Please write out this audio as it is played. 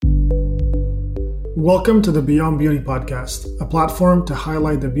Welcome to the Beyond Beauty podcast, a platform to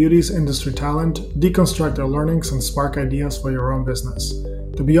highlight the beauty's industry talent, deconstruct their learnings, and spark ideas for your own business.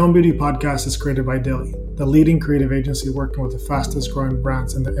 The Beyond Beauty podcast is created by Dilly, the leading creative agency working with the fastest growing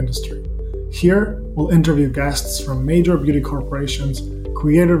brands in the industry. Here, we'll interview guests from major beauty corporations,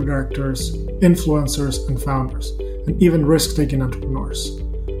 creative directors, influencers, and founders, and even risk-taking entrepreneurs.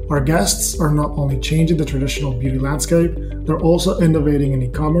 Our guests are not only changing the traditional beauty landscape, they're also innovating in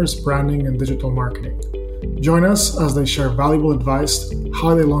e-commerce, branding, and digital marketing. Join us as they share valuable advice,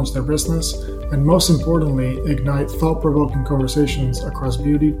 how they launch their business, and most importantly, ignite thought-provoking conversations across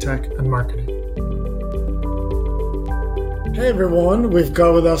beauty, tech, and marketing. Hey everyone, we've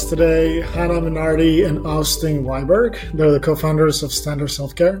got with us today Hannah Minardi and Austin Wiberg. They're the co-founders of Standard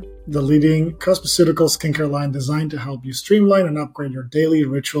Self-Care, the leading cosmeceutical skincare line designed to help you streamline and upgrade your daily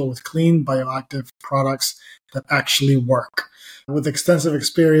ritual with clean, bioactive products that actually work. With extensive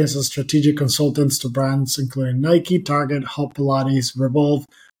experience as strategic consultants to brands including Nike, Target, Hot Pilates, Revolve,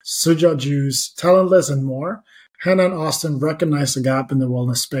 Suja Juice, Talentless, and more, Hannah and Austin recognize the gap in the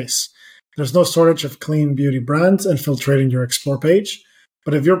wellness space. There's no shortage of clean beauty brands infiltrating your Explore page,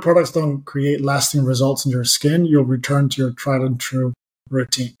 but if your products don't create lasting results in your skin, you'll return to your tried and true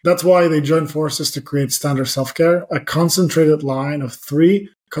routine. That's why they joined forces to create Standard Self-Care, a concentrated line of 3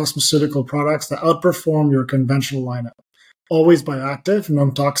 cosmeceutical products that outperform your conventional lineup. Always bioactive,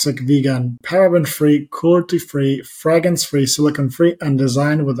 non-toxic, vegan, paraben-free, cruelty-free, fragrance-free, silicone-free, and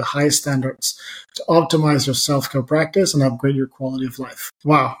designed with the highest standards to optimize your self-care practice and upgrade your quality of life.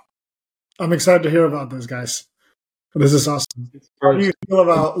 Wow. I'm excited to hear about this, guys. This is awesome. How do you feel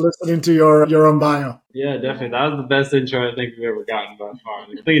about listening to your own bio? Yeah, definitely. That was the best intro I think we've ever gotten by far.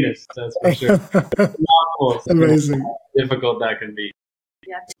 The cleanest, that's for sure. Amazing. How difficult that can be.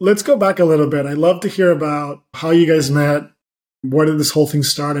 Yeah. Let's go back a little bit. I'd love to hear about how you guys met. Where did this whole thing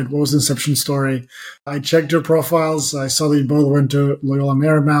started? What was the inception story? I checked your profiles. I saw that you both went to Loyola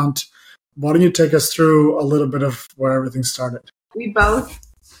Marymount. Why don't you take us through a little bit of where everything started? We both,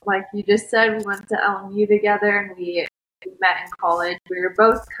 like you just said, we went to LMU together and we met in college. We were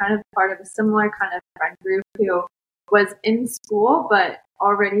both kind of part of a similar kind of friend group who was in school but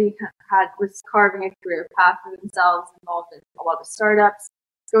already was carving a career path for themselves, involved in a lot of startups.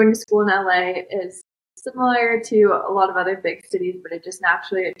 Going to school in LA is similar to a lot of other big cities, but it just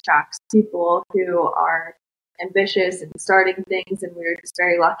naturally attracts people who are ambitious and starting things, and we were just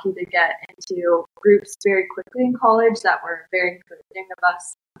very lucky to get into groups very quickly in college that were very encouraging of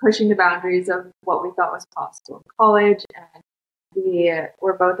us pushing the boundaries of what we thought was possible in college. And we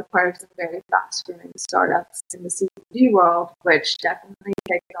were both a part of some very fast-growing startups in the CPG world, which definitely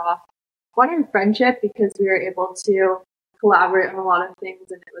kicked off one friendship because we were able to collaborate on a lot of things,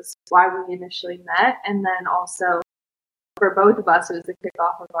 and it was why we initially met. And then also for both of us, it was the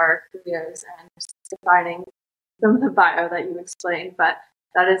kickoff of our careers and just defining some of the bio that you explained. But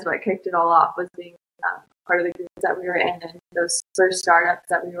that is what kicked it all off, was being part of the groups that we were in, and those first startups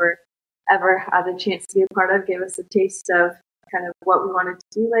that we were ever had a chance to be a part of gave us a taste of kind of what we wanted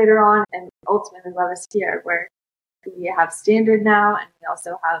to do later on, and ultimately led us here where we have Standard now, and we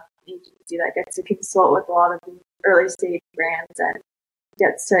also have an agency that gets to consult with a lot of the early stage brands and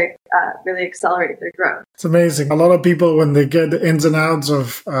gets to really accelerate their growth. It's amazing. A lot of people, when they get the ins and outs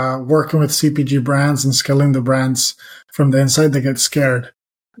of working with CPG brands and scaling the brands from the inside, they get scared.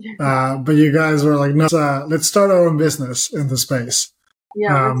 But you guys were like, no, let's start our own business in the space.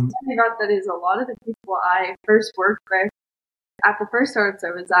 Yeah, what's funny about that is a lot of the people I first worked with at the first startups I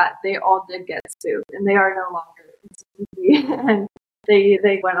was at, they all did get sued, and they are no longer in CPG, and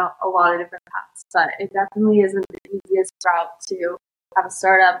they went a lot of different paths. But it definitely isn't the easiest route to have a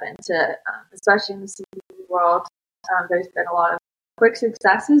startup, and to, especially in the CPG world, there's been a lot of quick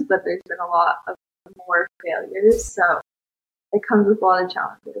successes, but there's been a lot of more failures. So it comes with a lot of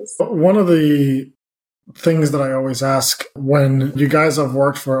challenges. One of the things that I always ask when you guys have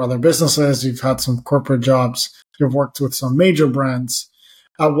worked for other businesses, you've had some corporate jobs, you've worked with some major brands,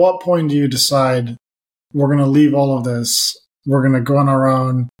 at what point do you decide we're going to leave all of this, we're going to go on our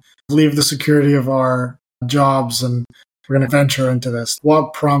own, leave the security of our jobs, and we're going to venture into this?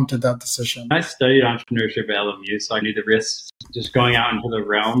 What prompted that decision? I studied entrepreneurship at LMU, so I knew the risks just going out into the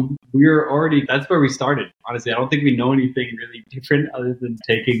realm. We were already, that's where we started. Honestly, I don't think we know anything really different other than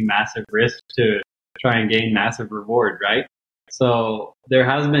taking massive risks to try and gain massive reward, right? So there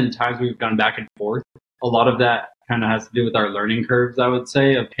has been times we've gone back and forth. A lot of that kind of has to do with our learning curves, I would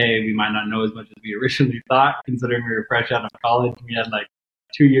say. Okay, we might not know as much as we originally thought, considering we were fresh out of college. We had like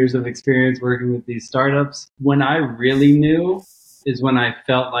 2 years of experience working with these startups. When I really knew is when I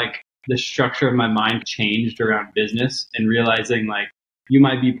felt like the structure of my mind changed around business and realizing like you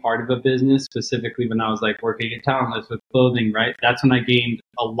might be part of a business. Specifically when I was like working at Talentless with clothing, right? That's when I gained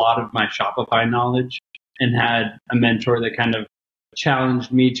a lot of my Shopify knowledge and had a mentor that kind of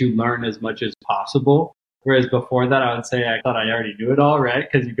challenged me to learn as much as possible. Whereas before that, I would say I thought I already knew it all, right?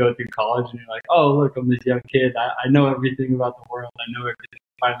 Because you go through college and you're like, oh, look, I'm this young kid. I know everything about the world. I know everything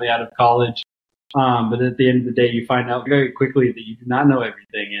finally out of college. But at the end of the day, you find out very quickly that you do not know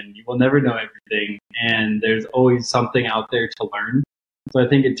everything and you will never know everything. And there's always something out there to learn. So I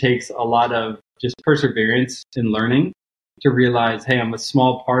think it takes a lot of just perseverance in learning to realize, hey, I'm a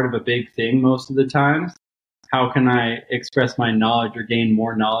small part of a big thing most of the times. How can I express my knowledge or gain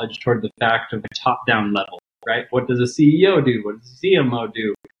more knowledge toward the fact of a top-down level, right? What does a CEO do? What does a CMO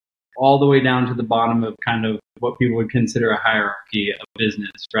do? All the way down to the bottom of kind of what people would consider a hierarchy of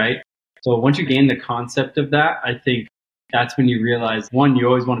business, right? So once you gain the concept of that, I think that's when you realize, one, you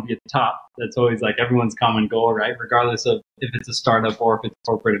always want to be at the top. That's always like everyone's common goal, right? Regardless of if it's a startup or if it's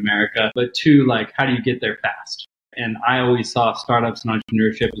corporate America. But two, like, how do you get there fast? And I always saw startups and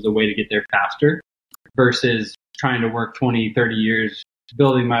entrepreneurship as a way to get there faster versus trying to work 20, 30 years,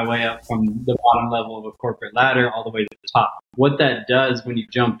 building my way up from the bottom level of a corporate ladder all the way to the top. What that does when you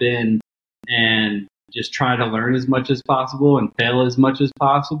jump in and just try to learn as much as possible and fail as much as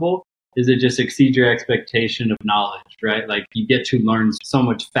possible is it just exceeds your expectation of knowledge, right? Like you get to learn so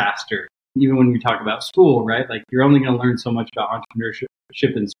much faster. Even when we talk about school, right? Like you're only going to learn so much about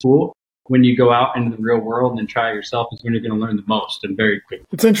entrepreneurship in school. When you go out into the real world and try it yourself is when you're going to learn the most and very quickly.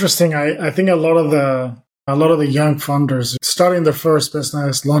 It's interesting. I think a lot of the young funders starting their first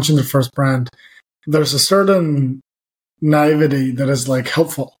business, launching their first brand, there's a certain naivety that is like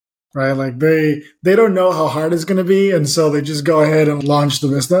helpful, right? Like they don't know how hard it's going to be. And so they just go ahead and launch the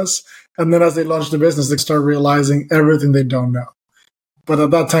business. And then as they launch the business, they start realizing everything they don't know. But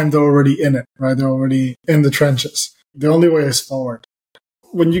at that time, they're already in it, right? They're already in the trenches. The only way is forward.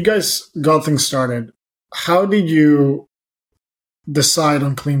 When you guys got things started, how did you decide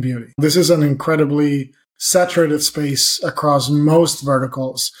on clean beauty? This is an incredibly saturated space across most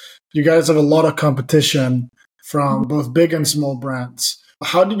verticals. You guys have a lot of competition from both big and small brands.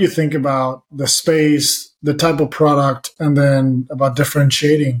 How did you think about the space, the type of product, and then about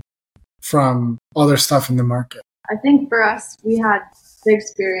differentiating from other stuff in the market? I think for us, we had the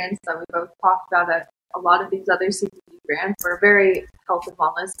experience that we both talked about that a lot of these other CBD brands were very health and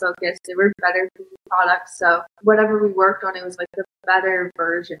wellness focused. They were better for you products. So whatever we worked on, it was like the better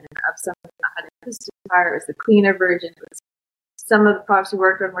version of something that had a piston tire. It was the cleaner version. It was some of the products we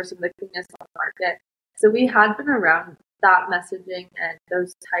worked on were some of the cleanest on the market. So we had been around that messaging and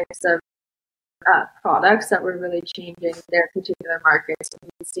those types of products that were really changing their particular markets. So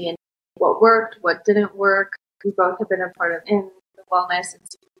we've seen what worked, what didn't work. We both have been a part of in the wellness and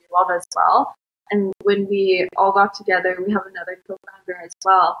CBD world as well. And when we all got together, we have another co-founder as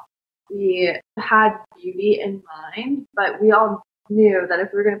well. We had beauty in mind, but we all knew that if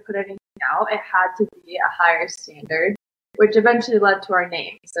we were going to put anything out, it had to be a higher standard, which eventually led to our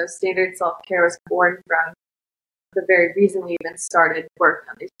name. So Standard Self-Care was born from the very reason we even started working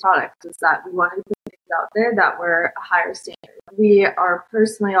on these products, was that we wanted to put things out there that were a higher standard. We are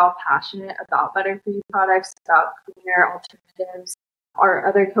personally all passionate about better for you products, about cleaner alternatives. Our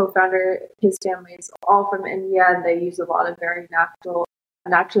other co-founder, his family is all from India, and they use a lot of very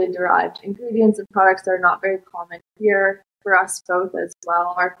naturally derived ingredients and products that are not very common here for us both as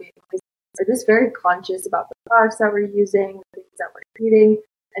well. Our families are just very conscious about the products that we're using, the things that we're eating,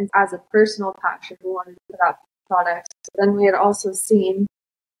 and as a personal passion, we wanted to put out products. Then we had also seen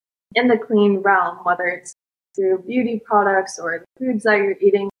in the clean realm, whether it's through beauty products or the foods that you're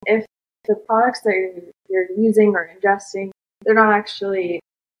eating, if the products that you're using or ingesting, they're not actually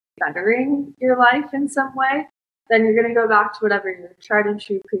bettering your life in some way, then you're going to go back to whatever your tried and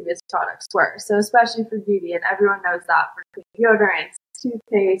true previous products were. So especially for beauty, and everyone knows that for clean deodorants,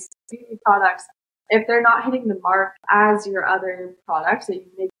 toothpaste, beauty products, if they're not hitting the mark as your other products that you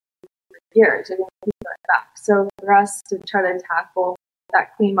make for years, you're going to keep going back. So for us to try to tackle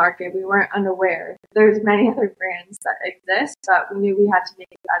that clean market, we weren't unaware. There's many other brands that exist, but we knew we had to make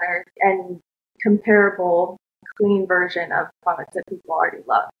it better and comparable clean version of products that people already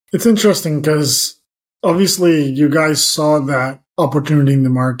love. It's interesting because obviously you guys saw that opportunity in the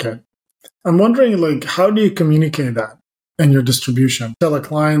market. I'm wondering, like, how do you communicate that in your distribution? Tell a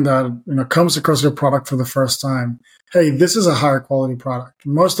client that comes across your product for the first time, hey, this is a higher quality product.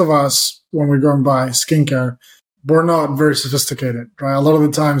 Most of us, when we go and buy skincare, we're not very sophisticated, right? A lot of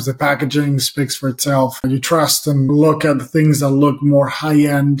the times the packaging speaks for itself. You trust and look at the things that look more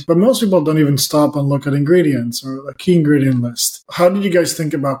high-end, but most people don't even stop and look at ingredients or a key ingredient list. How did you guys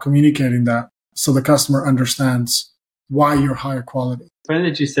think about communicating that so the customer understands why you're higher quality? funny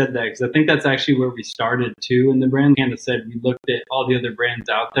that you said that because I think that's actually where we started too in the brand. Hannah said we looked at all the other brands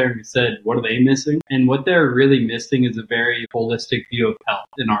out there and we said, what are they missing? And what they're really missing is a very holistic view of health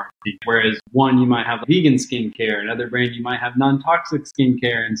in our opinion. Whereas one, you might have vegan skincare, another brand, you might have non-toxic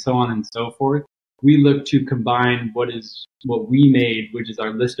skincare and so on and so forth. We look to combine what we made, which is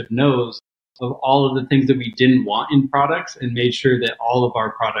our list of no's, of all of the things that we didn't want in products and made sure that all of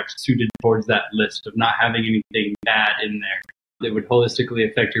our products suited towards that list of not having anything bad in there that would holistically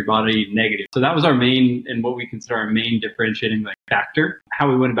affect your body negative. So that was our main and what we consider our main differentiating factor. How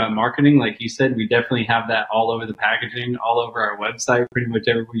we went about marketing, like you said, we definitely have that all over the packaging, all over our website, pretty much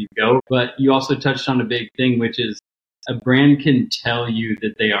everywhere you go. But you also touched on a big thing, which is a brand can tell you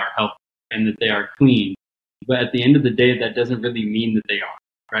that they are healthy and that they are clean. But at the end of the day, that doesn't really mean that they are.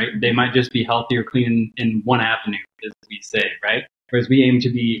 Right? They might just be healthy or clean in one avenue, as we say, right? Whereas we aim to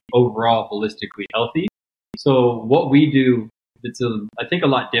be overall holistically healthy. So what we do that's I think a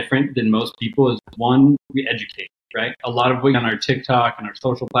lot different than most people is one, we educate, right? A lot of what on our TikTok and our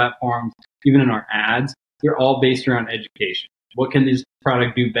social platforms, even in our ads, they're all based around education. What can this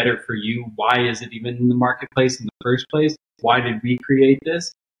product do better for you? Why is it even in the marketplace in the first place? Why did we create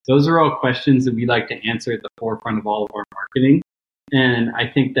this? Those are all questions that we like to answer at the forefront of all of our marketing. And I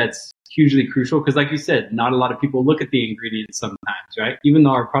think that's hugely crucial because, like you said, not a lot of people look at the ingredients sometimes, right? Even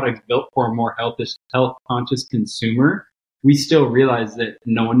though our product's built for a more health-conscious consumer, we still realize that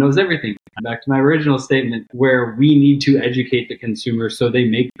no one knows everything. Back to my original statement, where we need to educate the consumer so they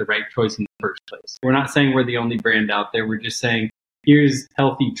make the right choice in the first place. We're not saying we're the only brand out there. We're just saying, here's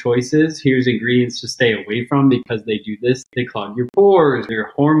healthy choices. Here's ingredients to stay away from because they do this. They clog your pores.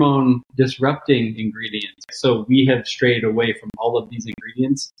 They're hormone disrupting ingredients. So we have strayed away from all of these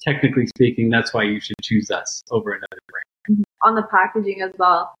ingredients. Technically speaking, that's why you should choose us over another brand. On the packaging as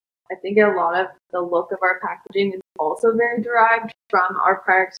well, I think a lot of the look of our packaging is also very derived from our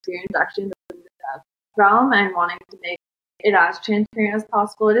prior experience actually in the food realm and wanting to make it as transparent as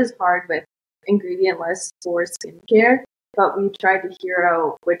possible. It is hard with ingredient lists for skincare. But we tried to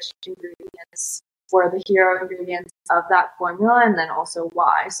hero which ingredients were the hero ingredients of that formula and then also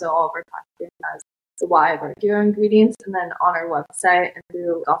why. So all of our packaging has the why of our hero ingredients. And then on our website and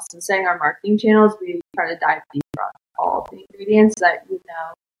through Austin saying our marketing channels, we try to dive deeper on all of the ingredients that you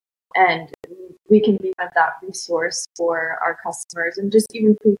know. And we can be that resource for our customers and just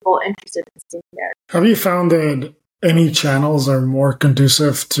even people interested in skincare. Have you found that any channels are more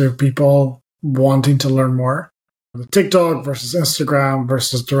conducive to people wanting to learn more? The TikTok versus Instagram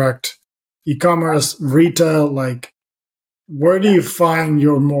versus direct e-commerce, retail, where do you find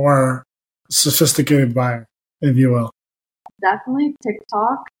your more sophisticated buyer, if you will? Definitely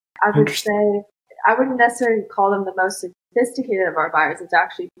TikTok. I would say I wouldn't necessarily call them the most sophisticated of our buyers. It's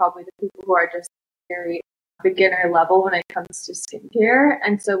actually probably the people who are just very beginner level when it comes to skincare.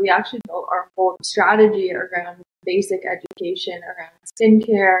 And so we actually built our whole strategy around basic education around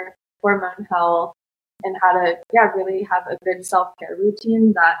skincare, hormone health, and how to really have a good self-care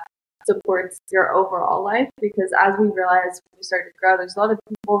routine that supports your overall life. Because as we realized when we started to grow, there's a lot of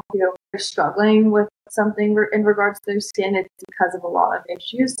people who are struggling with something in regards to their skin. It's because of a lot of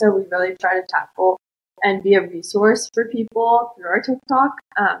issues. So we really try to tackle and be a resource for people through our TikTok.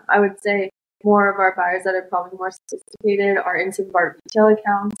 I would say more of our buyers that are probably more sophisticated are in some of our retail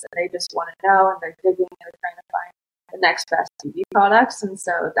accounts and they just want to know and they're digging and they're trying to find the next best beauty products. And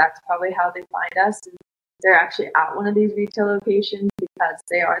so that's probably how they find us. And they're actually at one of these retail locations because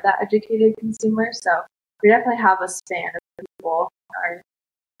they are that educated consumer. So we definitely have a span of people in our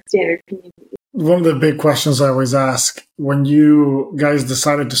standard community. One of the big questions I always ask when you guys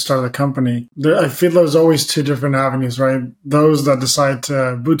decided to start a company, I feel there's always two different avenues, right? Those that decide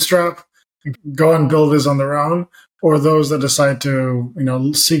to bootstrap, go and build this on their own, or those that decide to,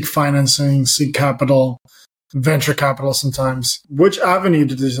 seek financing, seek capital, venture capital sometimes. Which avenue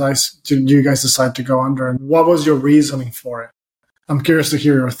did you guys decide to go under, and what was your reasoning for it? I'm curious to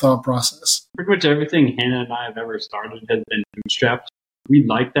hear your thought process. Pretty much everything Hannah and I have ever started has been bootstrapped. We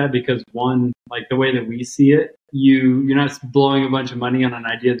like that because one, like the way that we see it, you're not blowing a bunch of money on an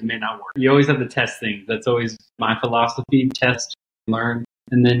idea that may not work. You always have to test things. That's always my philosophy. Test, learn,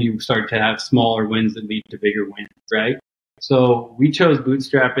 and then you start to have smaller wins that lead to bigger wins, right? So we chose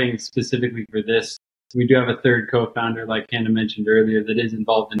bootstrapping specifically for this. We do have a third co-founder, like Hannah mentioned earlier, that is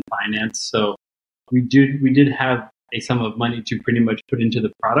involved in finance. So we did have a sum of money to pretty much put into the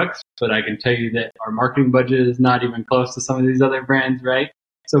products, but I can tell you that our marketing budget is not even close to some of these other brands, right?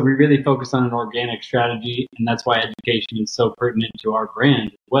 So we really focus on an organic strategy, and that's why education is so pertinent to our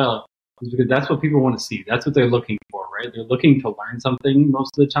brand as well, is because that's what people want to see. That's what they're looking for, right? They're looking to learn something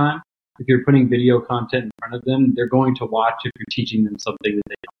most of the time. if you're putting video content in front of them, they're going to watch if you're teaching them something that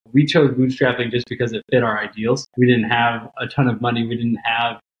they don't. We chose bootstrapping just because it fit our ideals. We didn't have a ton of money.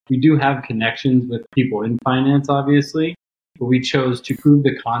 We do have connections with people in finance, obviously, but we chose to prove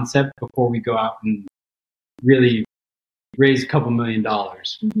the concept before we go out and really raise a couple $1 million,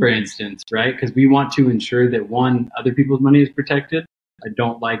 for instance, right? Because we want to ensure that, one, other people's money is protected. I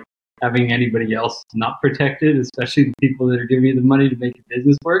don't like having anybody else not protected, especially the people that are giving you the money to make your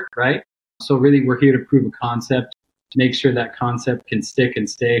business work, right? So really, we're here to prove a concept, to make sure that concept can stick and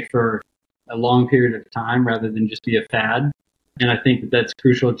stay for a long period of time rather than just be a fad. And I think that that's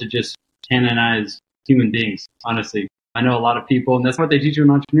crucial to just canonize human beings, honestly. I know a lot of people, and that's what they teach you in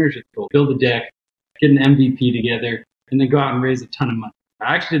entrepreneurship school. Build a deck, get an MVP together, and then go out and raise a ton of money.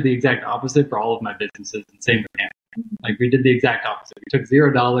 I actually did the exact opposite for all of my businesses, and same with him. Like, we did the exact opposite. We took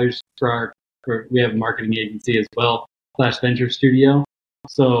 $0 we have a marketing agency as well, / venture studio.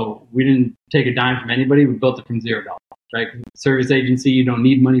 So we didn't take a dime from anybody. We built it from $0, right? Service agency, you don't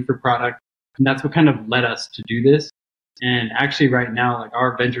need money for product. And that's what kind of led us to do this. And actually right now, like,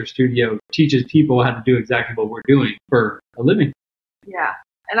 our venture studio teaches people how to do exactly what we're doing for a living. Yeah.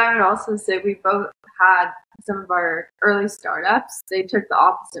 And I would also say we both had some of our early startups. They took the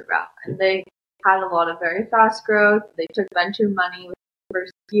opposite route, and they had a lot of very fast growth. They took venture money with the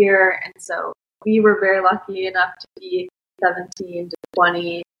first year. And so we were very lucky enough to be 17 to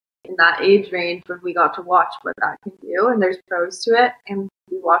 20 in that age range when we got to watch what that can do. And there's pros to it. And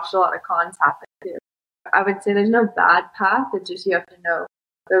we watched a lot of cons happen too. I would say there's no bad path. It's just you have to know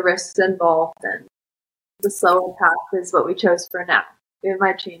the risks involved, and the slower path is what we chose for now. It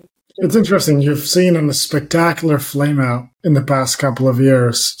might change. It's interesting. You've seen a spectacular flame out in the past couple of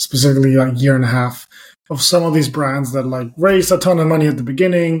years, specifically a year and a half, of some of these brands that like raised a ton of money at the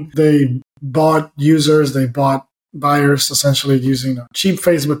beginning. They bought users, they bought buyers, essentially using cheap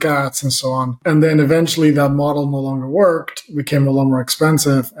Facebook ads and so on. And then eventually that model no longer worked, became a lot more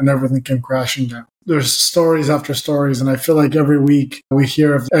expensive, and everything came crashing down. There's stories after stories, and I feel like every week we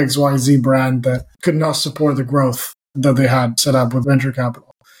hear of XYZ brand that could not support the growth that they had set up with venture capital.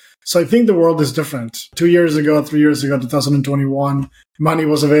 So I think the world is different. 2 years ago, 3 years ago, 2021, money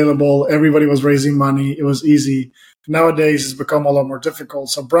was available. Everybody was raising money. It was easy. Nowadays, it's become a lot more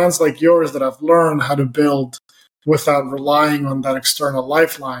difficult. So brands like yours that have learned how to build without relying on that external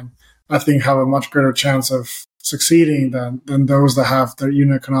lifeline, I think have a much greater chance of succeeding than those that have their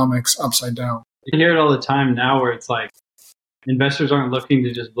unit economics upside down. You hear it all the time now where it's like investors aren't looking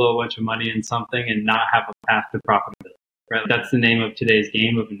to just blow a bunch of money in something and not have a path to profitability. Right? That's the name of today's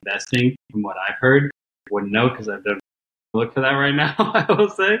game of investing, from what I've heard. Wouldn't know because I don't look for that right now, I will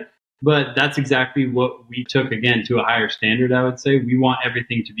say. But that's exactly what we took, again, to a higher standard, I would say. We want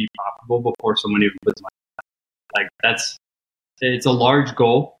everything to be profitable before someone even puts money in. Like, it's a large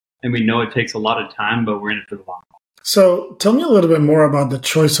goal, and we know it takes a lot of time, but we're in it for the long haul. So tell me a little bit more about the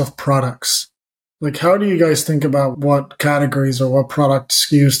choice of products. Like, how do you guys think about what categories or what product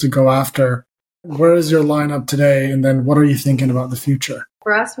SKUs to go after? Where is your lineup today? And then what are you thinking about the future?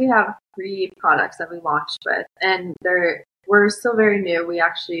 For us, we have 3 products that we launched with, and we're still very new. We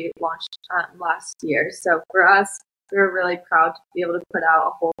actually launched last year. So for us, we're really proud to be able to put out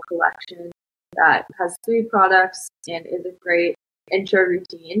a whole collection that has 3 products and is a great intro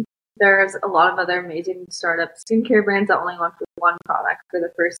routine. There's a lot of other amazing startup skincare brands that only launched with 1 product for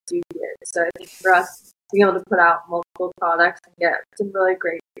the first 2 years. So I think for us, being able to put out multiple products and get some really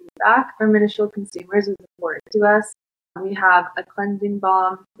great feedback from initial consumers is important to us. We have a cleansing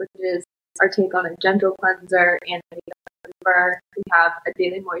balm, which is our take on a gentle cleanser and a remover. We have a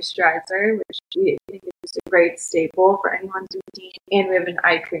daily moisturizer, which we think is just a great staple for anyone's routine. And we have an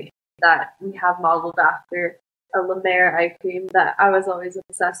eye cream that we have modeled after a La Mer eye cream that I was always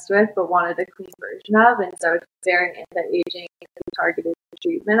obsessed with, but wanted a clean version of. And so it's very anti-aging and targeted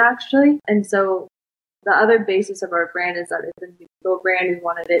treatment, actually. And so the other basis of our brand is that it's a neutral brand. We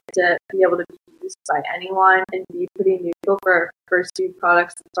wanted it to be able to be used by anyone and be pretty neutral for our first 2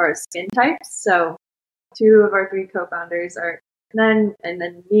 products as far as skin types. So 2 of our 3 co-founders are men and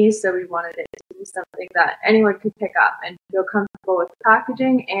then me. So we wanted it to be something that anyone could pick up and feel comfortable with the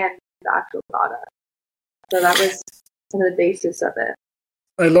packaging and the actual product. So that was some of the basis of it.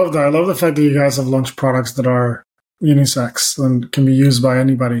 I love that. I love the fact that you guys have launched products that are unisex and can be used by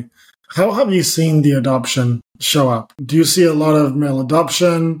anybody. How have you seen the adoption show up? Do you see a lot of male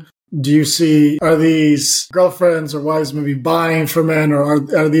adoption? Are these girlfriends or wives maybe buying from men, or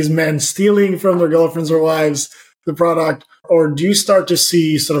are these men stealing from their girlfriends or wives the product? Or do you start to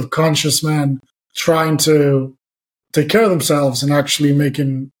see sort of conscious men trying to take care of themselves and actually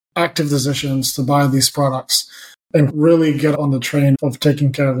making active decisions to buy these products? and really get on the train of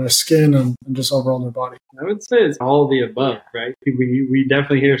taking care of their skin and just overall their body? I would say it's all the above, right? We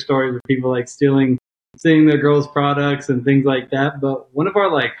definitely hear stories of people like stealing their girls' products and things like that. But one of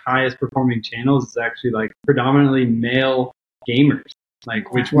our like highest performing channels is actually like predominantly male gamers,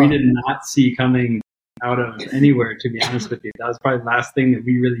 like which we did not see coming out of anywhere, to be honest with you. That was probably the last thing that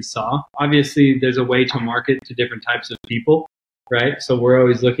we really saw. Obviously, there's a way to market to different types of people, right? So we're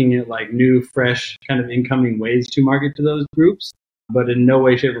always looking at like new, fresh kind of incoming ways to market to those groups. But in no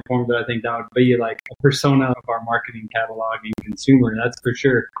way, shape, or form do I think that would be like a persona of our marketing cataloging consumer. That's for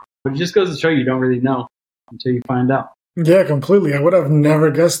sure. But it just goes to show you don't really know until you find out. Yeah, completely. I would have never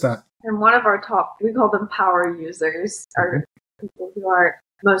guessed that. And one of our top, we call them power users, are people who are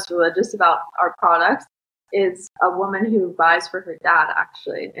most religious about our products, is a woman who buys for her dad,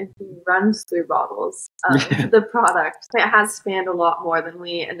 actually, and he runs through bottles of the product. It has spanned a lot more than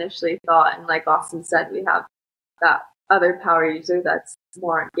we initially thought. And like Austin said, we have that other power user that's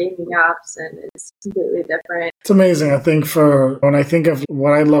more on gaming apps, and it's completely different. It's amazing. I think when I think of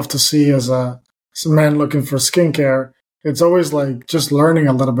what I'd love to see as a man looking for skincare, it's always like just learning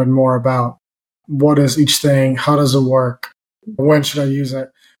a little bit more about what is each thing, how does it work, when should I use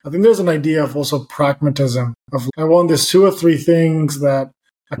it. I think there's an idea of also pragmatism of I want these 2 or 3 things that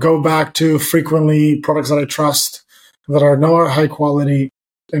I go back to frequently, products that I trust, that are not high quality,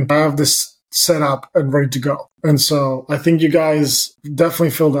 and I have this set up and ready to go. And so I think you guys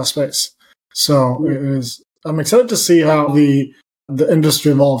definitely fill that space. So I'm excited to see how the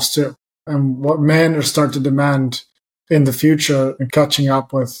industry evolves too, and what men are starting to demand in the future and catching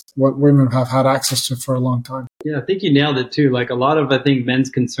up with what women have had access to for a long time. Yeah, I think you nailed it too. Like a lot of, I think, men's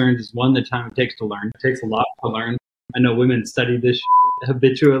concerns is one, the time it takes to learn. It takes a lot to learn. I know women study this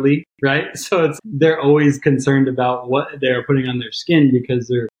habitually, right? So they're always concerned about what they're putting on their skin because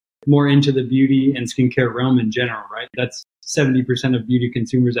they're more into the beauty and skincare realm in general, right? That's 70% of beauty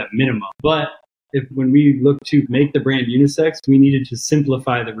consumers at minimum. But when we look to make the brand unisex, we needed to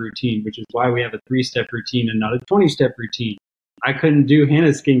simplify the routine, which is why we have a 3-step routine and not a 20-step routine. I couldn't do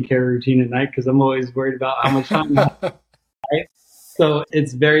Hannah's skincare routine at night because I'm always worried about how much time I have, right? So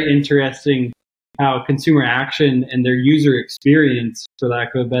it's very interesting how consumer action and their user experience, for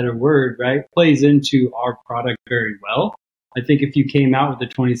lack of a better word, right, plays into our product very well. I think if you came out with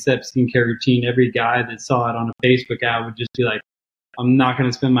a 20-step skincare routine, every guy that saw it on a Facebook ad would just be like, I'm not going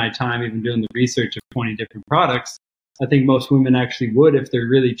to spend my time even doing the research of 20 different products. I think most women actually would if they're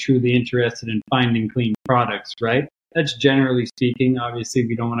really truly interested in finding clean products, right? That's generally speaking. Obviously,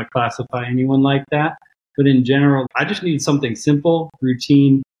 we don't want to classify anyone like that. But in general, I just need something simple,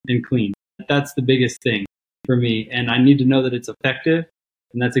 routine, and clean. That's the biggest thing for me. And I need to know that it's effective.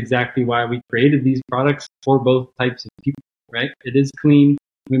 And that's exactly why we created these products for both types of people, right? It is clean.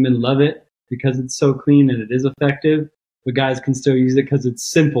 Women love it because it's so clean and it is effective. But guys can still use it because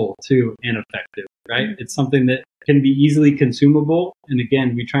it's simple too and effective, right? It's something that can be easily consumable. And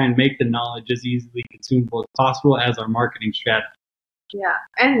again, we try and make the knowledge as easily consumable as possible as our marketing strategy. Yeah.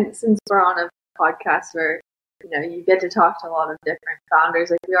 And since we're on a podcast where, you get to talk to a lot of different founders,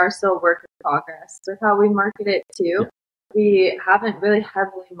 like we are still a work in progress with how we market it too. We haven't really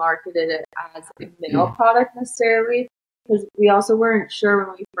heavily marketed it as a male product necessarily, because we also weren't sure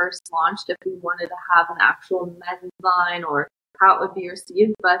when we first launched if we wanted to have an actual men's line or how it would be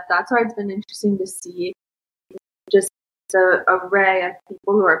received. But that's why it's been interesting to see just the array of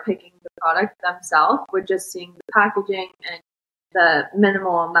people who are picking the product themselves with just seeing the packaging and the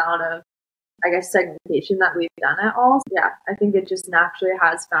minimal amount of, segmentation that we've done at all. Yeah, I think it just naturally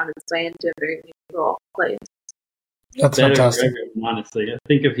has found its way into a very neutral place. That's fantastic. Honestly, I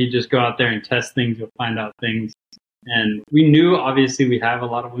think if you just go out there and test things, you'll find out things. And we knew, obviously, we have a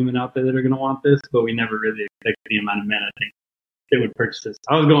lot of women out there that are going to want this, but we never really expected the amount of men, I think, that would purchase this.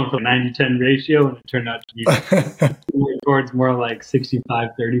 I was going for a 90-10 ratio, and it turned out to be towards more like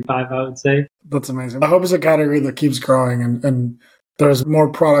 65-35, I would say. That's amazing. I hope it's a category that keeps growing and there's more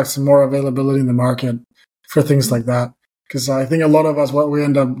products and more availability in the market for things like that. Because I think a lot of us, what we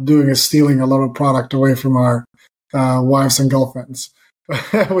end up doing is stealing a lot of product away from our wives and girlfriends,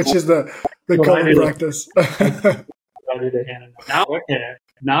 which is the common practice.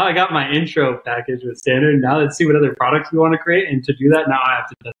 Now I got my intro package with Standard. Now let's see what other products we want to create. And to do that, now I have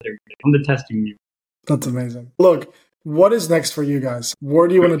to test everything. I'm the testing you. That's amazing. Look, what is next for you guys? Where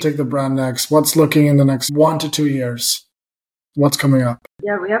do you want to take the brand next? What's looking in the next 1 to 2 years? What's coming up?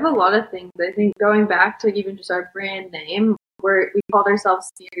 Yeah, we have a lot of things. I think going back to even just our brand name, where we called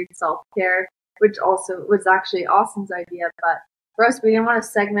ourselves Standard Self-Care, which also was actually Austin's idea. But for us, we didn't want to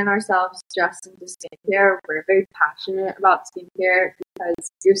segment ourselves just into skincare. We're very passionate about skincare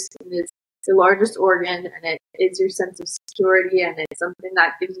because your skin is the largest organ, and it is your sense of security, and it's something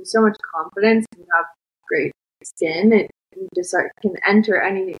that gives you so much confidence. You have great skin, and you just can enter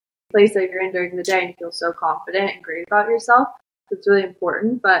any place that you're in during the day and feel so confident and great about yourself. So it's really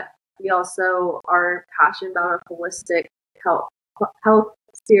important, but we also are passionate about a holistic health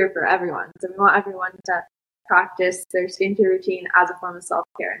sphere for everyone. So we want everyone to practice their skincare routine as a form of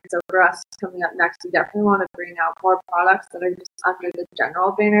self-care. And so for us coming up next, we definitely want to bring out more products that are just under the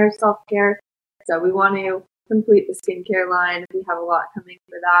general banner of self-care. So we want to complete the skincare line. We have a lot coming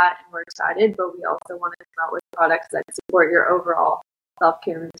for that, and we're excited, but we also want to come out with products that support your overall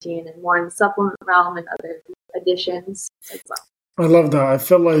self-care routine and more in the supplement realm and other additions as well. I love that. I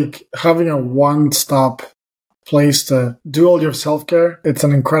feel like having a one-stop place to do all your self-care, it's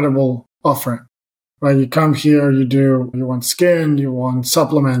an incredible offering, right? You come here, you want skin, you want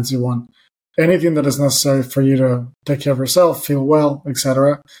supplements, you want anything that is necessary for you to take care of yourself, feel well,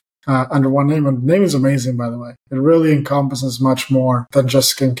 etc. Under one name. And the name is amazing, by the way. It really encompasses much more than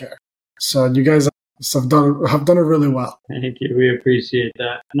just skincare. So you guys have done it really well. Thank you. We appreciate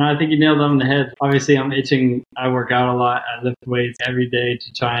that. No, I think you nailed it on the head. Obviously, I'm itching. I work out a lot. I lift weights every day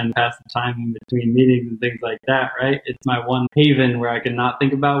to try and pass the time in between meetings and things like that, right? It's my one haven where I can not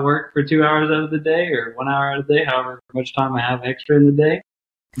think about work for 2 hours out of the day or 1 hour out of the day, however much time I have extra in the day.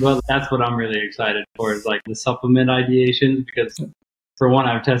 Well, that's what I'm really excited for, is like the supplement ideations, because for one,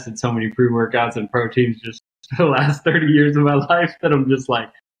 I've tested so many pre-workouts and proteins just for the last 30 years of my life that I'm just like,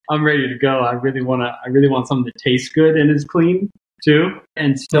 I'm ready to go. I really want something that tastes good and is clean too,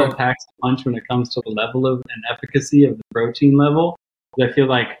 and still packs a punch when it comes to the level of and efficacy of the protein level. I feel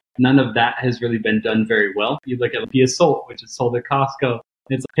like none of that has really been done very well. You look at Pia Salt, which is sold at Costco.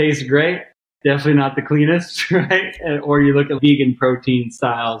 It tastes great, definitely not the cleanest, right? Or you look at vegan protein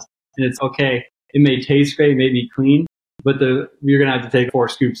styles, and it's okay. It may taste great, it may be clean, but you're going to have to take 4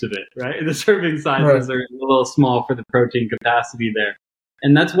 scoops of it, right? The serving sizes are a little small for the protein capacity there.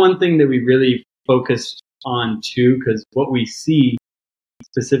 And that's one thing that we really focused on too, because what we see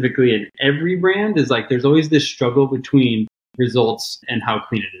specifically in every brand is like there's always this struggle between results and how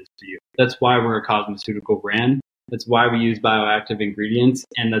clean it is to you. That's why we're a cosmeceutical brand. That's why we use bioactive ingredients.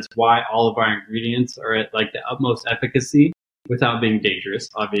 And that's why all of our ingredients are at like the utmost efficacy without being dangerous,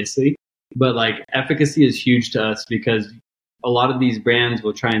 obviously. But like efficacy is huge to us because a lot of these brands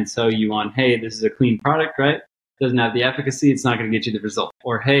will try and sell you on, hey, this is a clean product, right? Doesn't have the efficacy, it's not going to get you the result.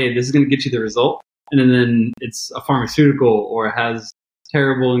 Or, hey, this is going to get you the result, and then it's a pharmaceutical or it has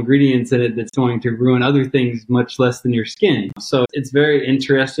terrible ingredients in it that's going to ruin other things much less than your skin. So it's very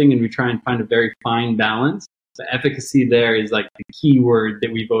interesting, and we try and find a very fine balance. The efficacy there is like the key word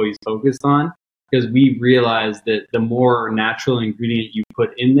that we've always focused on, because we've realized that the more natural ingredient you put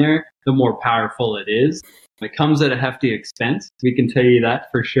in there, the more powerful it is. It comes at a hefty expense. We can tell you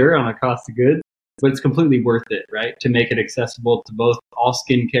that for sure on the cost of goods. But it's completely worth it, right? To make it accessible to both all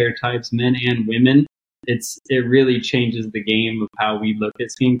skincare types, men and women. It really changes the game of how we look at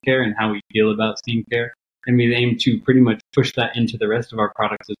skincare and how we feel about skincare. And we aim to pretty much push that into the rest of our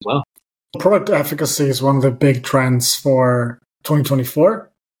products as well. Product efficacy is one of the big trends for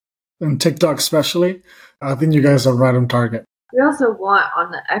 2024, and TikTok especially. I think you guys are right on target. We also want, on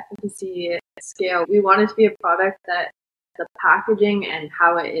the efficacy scale, we want it to be a product that the packaging and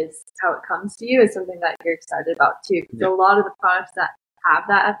how it comes to you is something that you're excited about too. So a lot of the products that have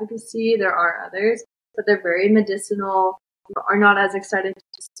that efficacy, there are others, but they're very medicinal. You are not as excited to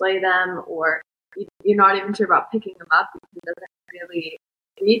display them, or you're not even sure about picking them up because it doesn't really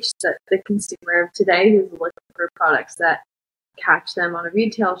reach the consumer of today who's looking for products that catch them on a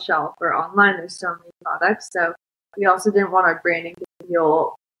retail shelf or online. There's so many products. So we also didn't want our branding to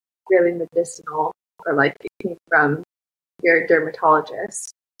feel really medicinal or like it came from your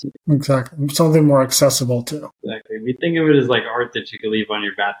dermatologist. Exactly. Something more accessible too. Exactly. We think of it as like art that you can leave on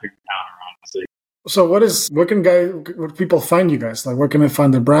your bathroom counter, honestly. So where can people find you guys? Like, where can they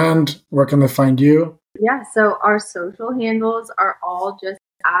find the brand? Where can they find you? Yeah, so our social handles are all just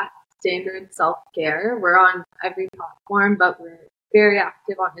at Standard Self-Care. We're on every platform, but we're very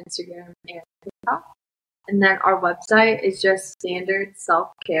active on Instagram and TikTok. And then our website is just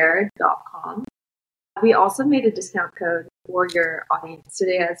standardselfcare.com. We also made a discount code for your audience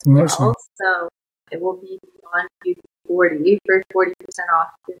today as well. Awesome. So it will be on 40 for 40% off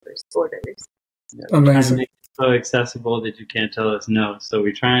your first orders. Amazing. Make it so accessible that you can't tell us no. So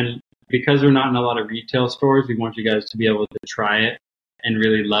we try and, because we're not in a lot of retail stores, we want you guys to be able to try it and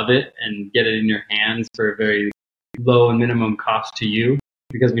really love it and get it in your hands for a very low and minimum cost to you,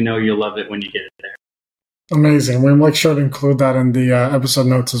 because we know you'll love it when you get it there. Amazing. We'll make sure to include that in the episode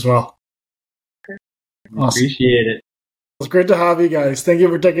notes as well. Awesome. Appreciate it. It's great to have you guys. Thank you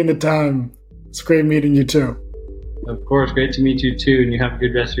for taking the time. It's great meeting you too. Of course, great to meet you too, and you have a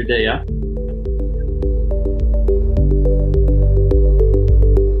good rest of your day, yeah?